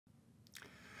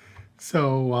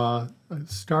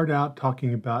Start out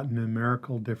talking about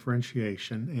numerical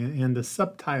differentiation, and the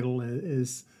subtitle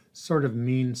is sort of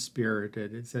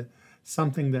mean-spirited. It's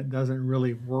something that doesn't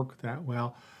really work that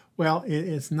well. Well,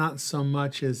 it's not so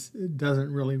much as it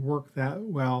doesn't really work that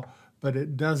well, but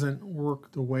it doesn't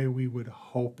work the way we would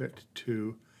hope it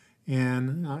to.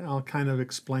 And I'll kind of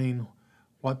explain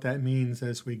what that means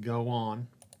as we go on.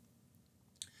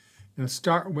 Now,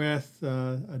 start with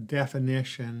a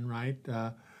definition, right?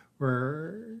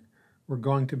 We're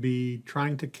going to be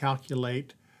trying to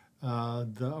calculate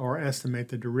or estimate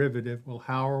the derivative. Well,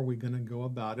 how are we going to go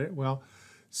about it? Well,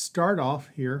 start off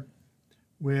here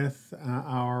with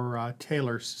our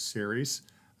Taylor's series.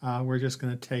 We're just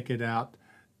going to take it out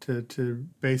to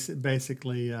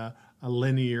basically a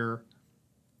linear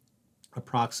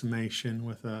approximation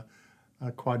with a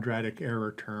quadratic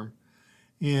error term,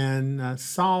 and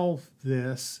solve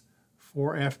this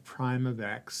for f prime of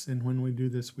x. And when we do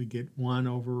this, we get 1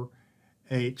 over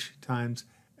h times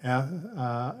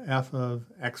f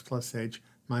of x plus h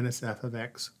minus f of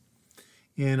x.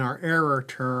 And our error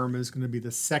term is going to be the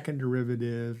second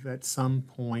derivative at some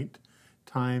point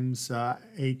times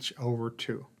h over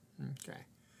 2. Okay.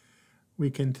 We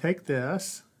can take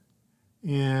this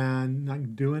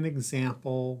and do an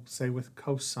example, say with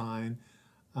cosine.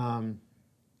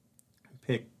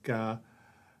 Pick a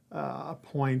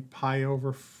point pi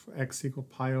over x equal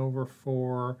pi over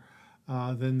 4,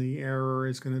 then the error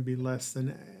is going to be less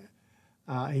than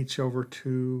h over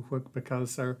 2,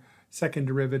 because our second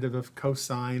derivative of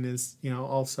cosine is,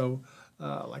 also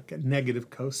like a negative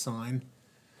cosine,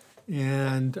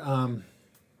 and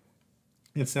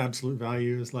its absolute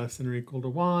value is less than or equal to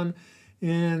 1,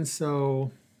 and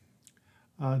so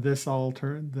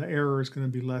the error is going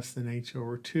to be less than h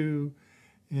over 2.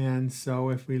 And so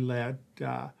if we let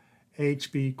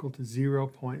h be equal to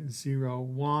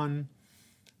 0.01,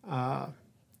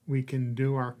 we can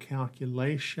do our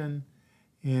calculation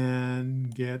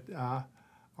and get our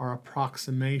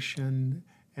approximation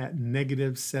at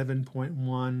negative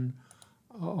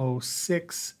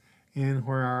 7.106, and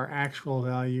where our actual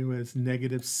value is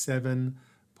negative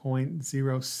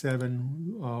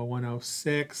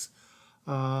 7.07106,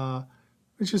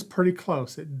 which is pretty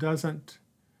close. It doesn't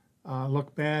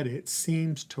look bad. It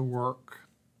seems to work.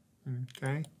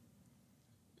 Okay.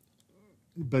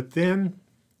 But then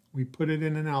we put it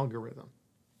in an algorithm.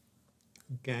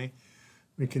 Okay.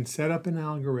 We can set up an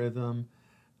algorithm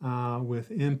with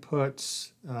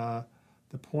inputs, the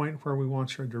point where we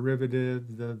want our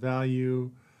derivative, the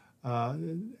value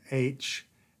h,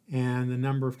 and the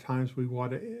number of times we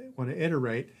want to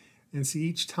iterate. And see,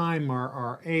 each time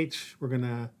our h, we're going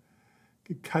to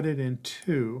cut it in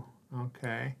 2.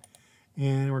 Okay.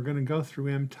 And we're going to go through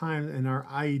m times, and our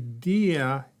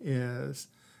idea is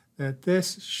that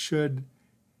this should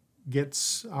get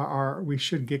we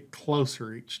should get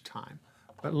closer each time.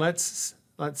 But let's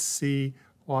see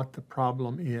what the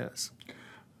problem is.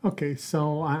 Okay,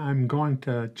 so I'm going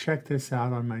to check this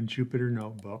out on my Jupyter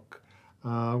notebook.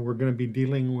 We're going to be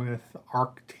dealing with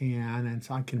arctan, and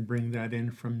so I can bring that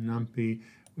in from NumPy.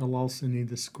 We'll also need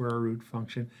the square root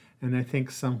function, and I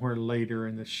think somewhere later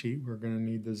in the sheet we're going to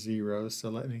need the zeros, so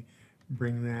let me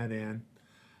bring that in.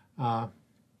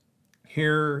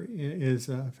 Here is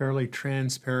a fairly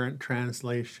transparent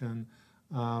translation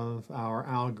of our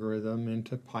algorithm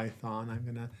into Python. I'm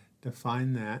going to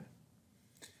define that.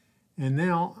 And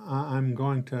now I'm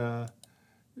going to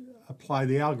apply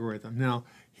the algorithm. Now,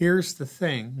 here's the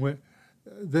thing.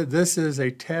 This is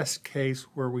a test case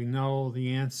where we know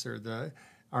the answer.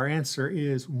 Our answer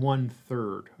is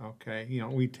 1/3, okay?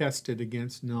 We tested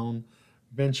against known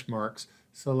benchmarks.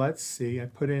 So let's see, I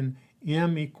put in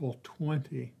m equal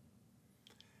 20,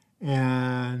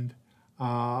 and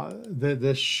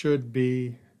this should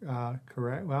be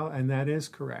correct. Well, and that is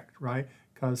correct, right?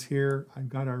 Because here I've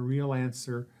got our real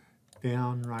answer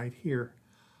down right here.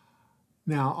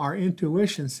 Now, our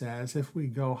intuition says if we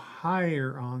go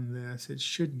higher on this, it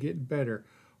should get better.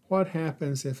 What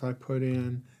happens if I put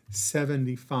in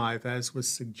 75, as was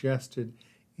suggested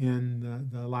in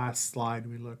the last slide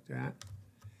we looked at?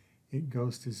 It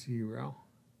goes to 0,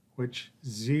 which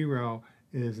 0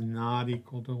 is not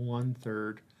equal to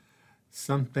 1/3.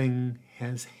 Something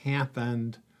has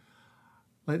happened.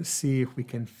 Let's see if we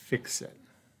can fix it.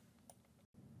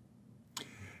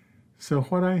 So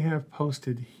what I have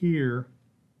posted here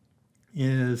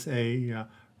is a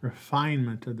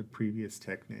refinement of the previous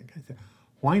technique. I said,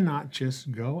 why not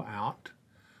just go out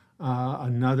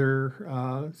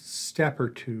another step or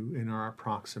two in our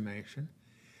approximation?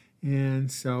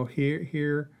 And so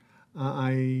here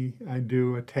I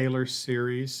do a Taylor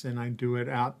series, and I do it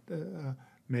out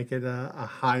make it a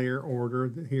higher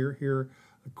order. Here,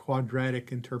 a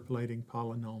quadratic interpolating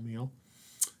polynomial.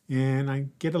 And I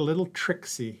get a little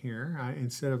tricksy here.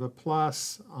 Instead of a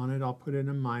plus on it, I'll put in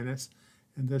a minus,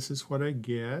 and this is what I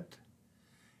get.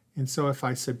 And so if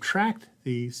I subtract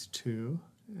these two,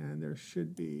 and there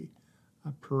should be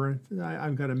a parenthesis,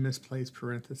 I've got a misplaced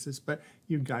parenthesis, but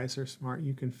you guys are smart.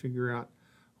 You can figure out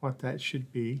what that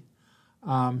should be.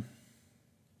 I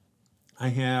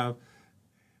have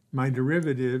my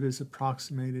derivative is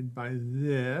approximated by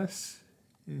this.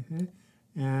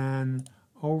 And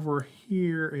over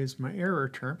here is my error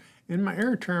term. And my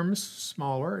error term is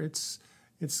smaller. It's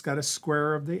got a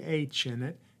square of the h in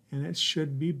it, and it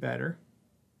should be better.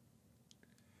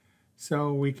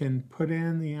 So we can put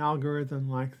in the algorithm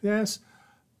like this.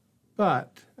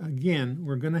 But again,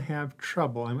 we're going to have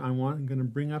trouble. I'm going to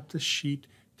bring up the sheet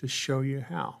to show you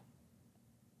how.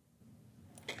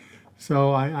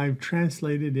 So I've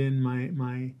translated in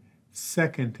my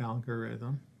second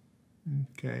algorithm.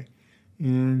 Okay.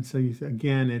 And so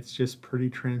again, it's just pretty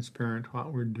transparent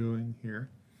what we're doing here.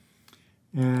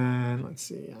 And let's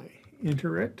see, I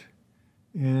enter it,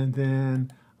 and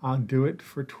then I'll do it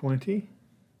for 20.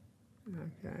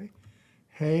 Okay.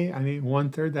 Hey, I mean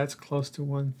 1/3, that's close to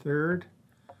 1/3.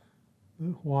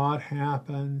 What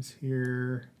happens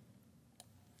here?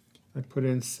 I put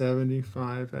in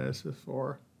 75 as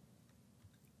before.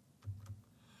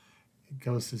 It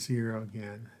goes to 0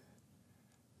 again.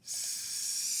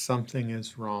 Something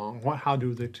is wrong. How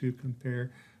do the two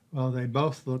compare? Well, they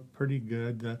both look pretty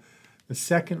good. The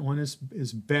second one is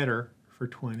better for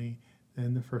 20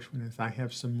 than the first one is. I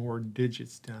have some more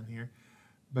digits down here.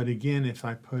 But again, if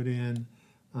I put in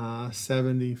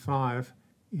 75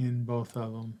 in both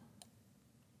of them,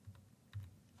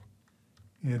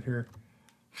 enter,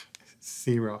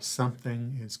 0.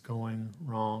 Something is going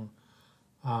wrong.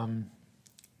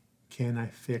 Can I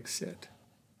fix it?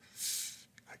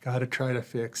 I got to try to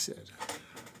fix it.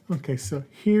 Okay, so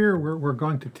here we're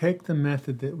going to take the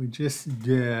method that we just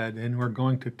did, and we're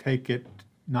going to take it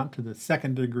not to the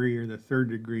second degree or the third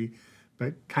degree,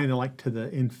 but kind of like to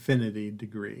the infinity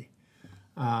degree.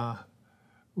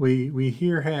 We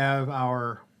here have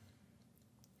our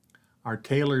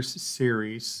Taylor's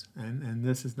series, and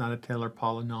this is not a Taylor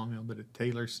polynomial, but a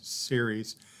Taylor's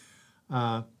series,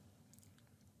 where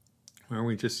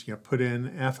we just put in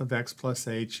f of x plus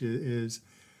h is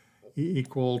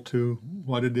equal to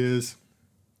what it is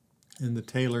in the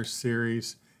Taylor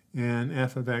series, and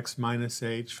f of x minus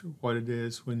h, what it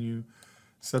is when you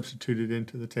substitute it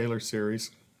into the Taylor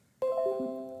series.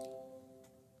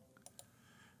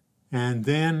 And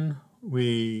then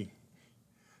we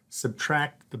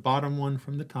subtract the bottom one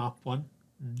from the top one,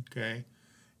 okay?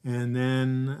 And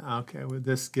then, okay, well,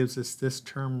 this gives us this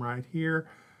term right here.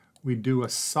 We do a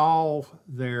solve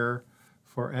there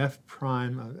for f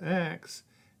prime of x,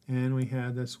 and we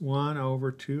have this 1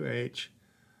 over 2h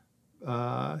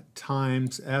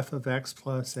times f of x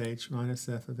plus h minus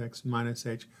f of x minus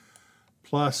h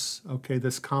plus, okay,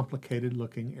 this complicated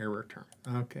looking error term.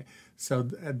 Okay, so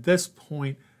at this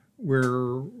point,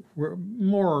 we're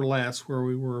more or less where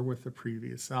we were with the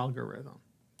previous algorithm.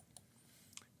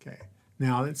 Okay,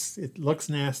 now it looks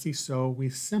nasty, so we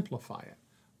simplify it.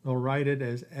 We'll write it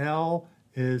as L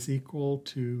is equal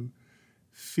to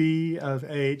phi of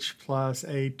h plus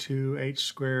a2 h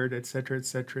squared, etc.,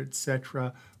 etc.,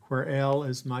 etc., where L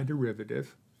is my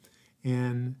derivative,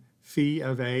 and phi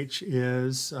of h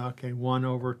is, okay, 1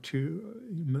 over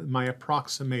 2, my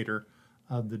approximator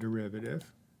of the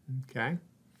derivative, okay?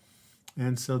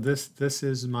 And so this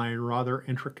is my rather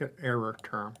intricate error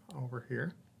term over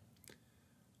here.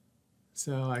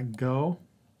 So I go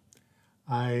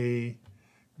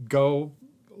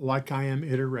like I am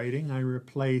iterating. I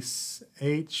replace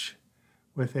h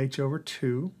with h over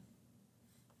 2,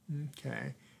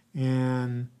 okay,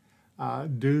 and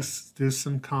do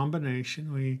some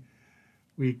combination.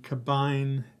 We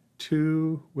combine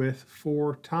 2 with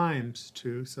 4 times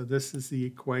 2, so this is the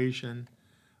equation.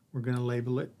 We're going to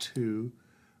label it 2.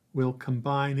 We'll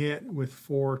combine it with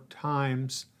 4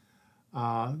 times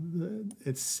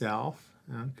itself,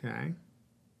 okay.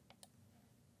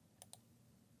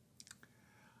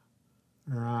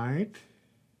 Right.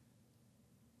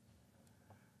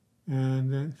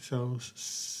 And then, so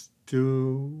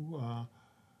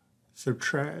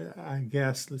subtract, I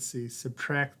guess, let's see,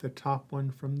 subtract the top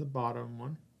one from the bottom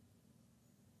one.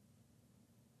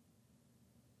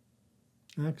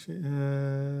 Actually,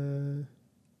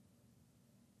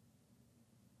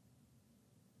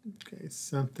 okay,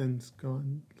 something's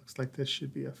going, looks like this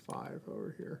should be a 5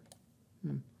 over here.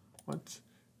 What's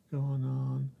going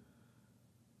on?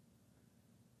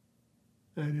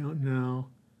 I don't know.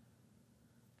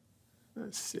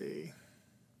 let's see.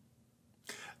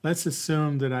 Let's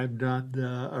assume that I've done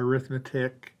the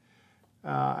arithmetic,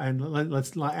 and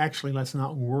let's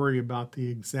not worry about the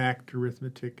exact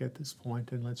arithmetic at this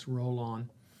point, and let's roll on.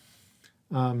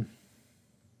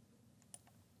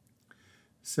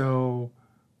 So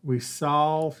we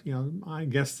solve, I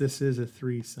guess this is a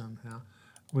 3 somehow.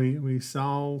 We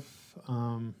solve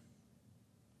for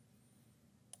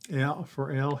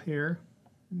L here,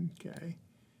 okay,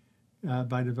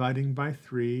 by dividing by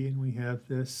 3, and we have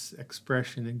this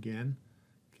expression again.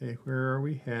 Okay, where are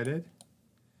we headed?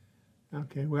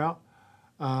 Okay, well,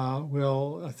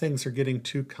 things are getting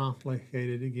too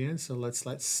complicated again, so let's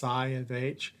let psi of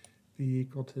h be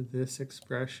equal to this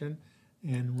expression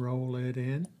and roll it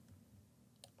in.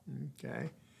 Okay,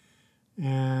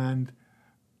 and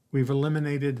we've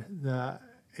eliminated the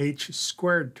h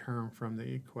squared term from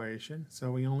the equation,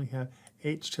 so we only have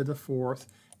h to the 4th.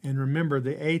 And remember,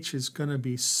 the h is going to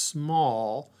be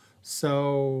small,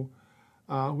 so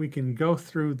we can go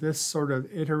through this sort of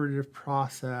iterative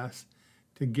process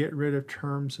to get rid of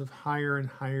terms of higher and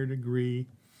higher degree.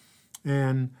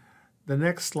 And the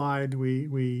next slide,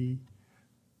 we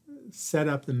set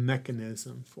up the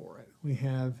mechanism for it. We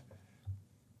have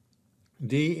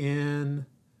dn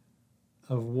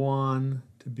of 1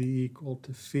 to be equal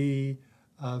to phi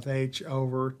of h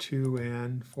over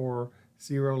 2n for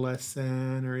 0 less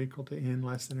than or equal to n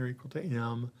less than or equal to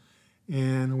m.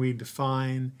 And we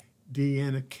define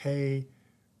dn of k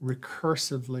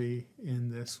recursively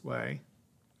in this way.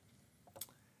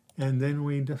 And then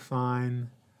we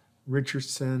define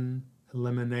Richardson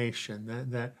elimination,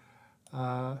 that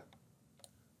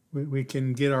we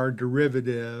can get our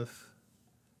derivative,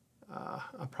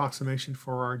 approximation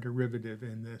for our derivative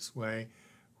in this way,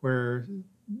 where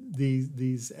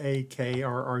these ak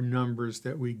are numbers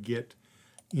that we get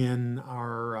in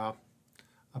our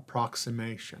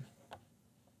approximation.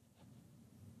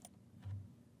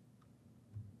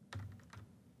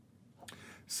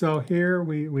 So here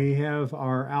we have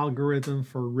our algorithm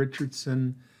for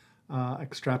Richardson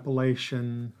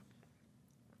extrapolation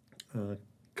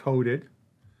coded.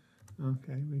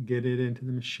 Okay, we get it into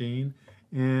the machine,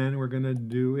 and we're going to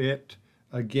do it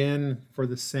again for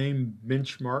the same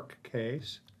benchmark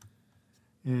case.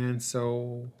 And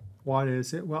so what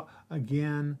is it? Well,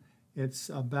 again, it's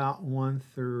about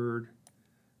 1/3.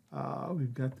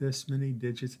 We've got this many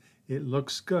digits. It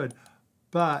looks good,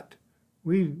 but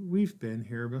we've been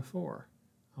here before.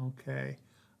 Okay,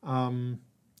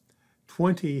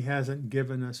 20 hasn't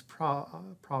given us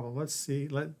problem. Let's see.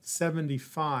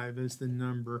 75 is the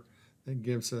number that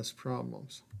gives us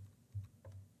problems.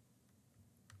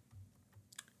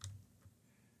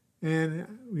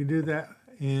 And we do that,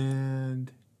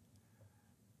 and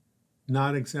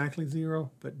not exactly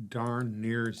 0, but darn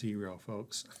near 0,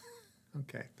 folks.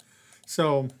 Okay,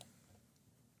 so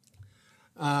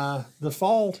the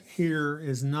fault here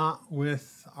is not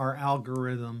with our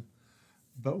algorithm,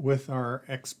 but with our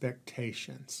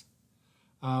expectations.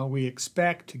 We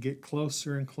expect to get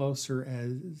closer and closer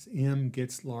as m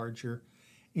gets larger.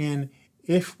 And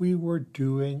if we were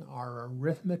doing our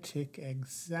arithmetic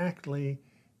exactly,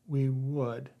 we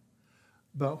would.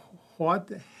 But what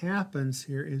happens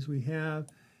here is we have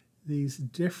these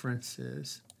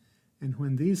differences. And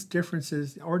when these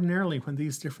differences, ordinarily when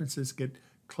these differences get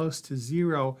close to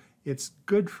 0, it's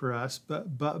good for us.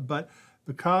 But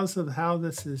because of how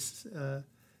this is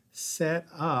set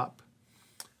up,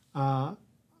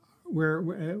 where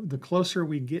the closer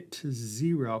we get to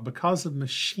 0, because of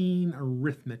machine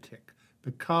arithmetic,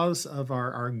 because of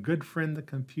our good friend the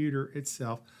computer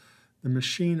itself, the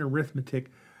machine arithmetic,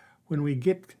 when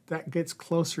that gets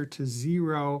closer to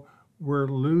 0, we're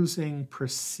losing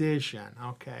precision.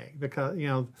 Okay, because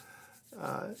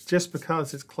just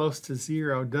because it's close to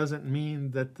 0 doesn't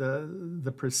mean that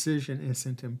the precision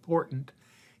isn't important,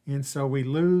 and so we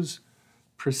lose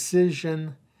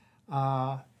precision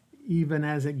even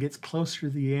as it gets closer to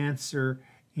the answer,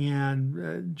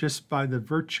 and just by the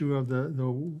virtue of the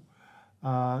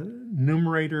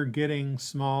numerator getting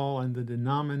small and the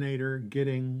denominator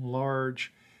getting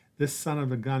large, this son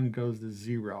of a gun goes to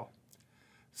 0.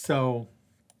 So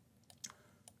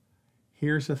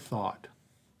here's a thought.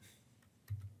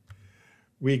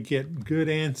 We get good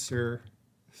answer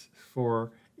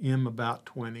for m about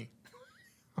 20.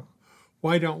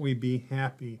 Why don't we be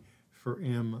happy for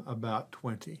m about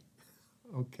 20?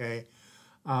 Okay,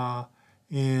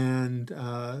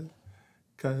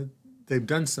 they've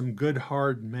done some good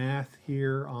hard math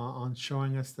here on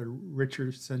showing us the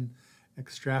Richardson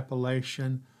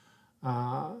extrapolation,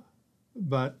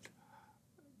 but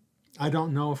I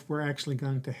don't know if we're actually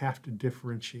going to have to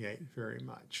differentiate very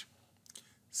much.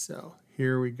 So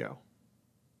here we go.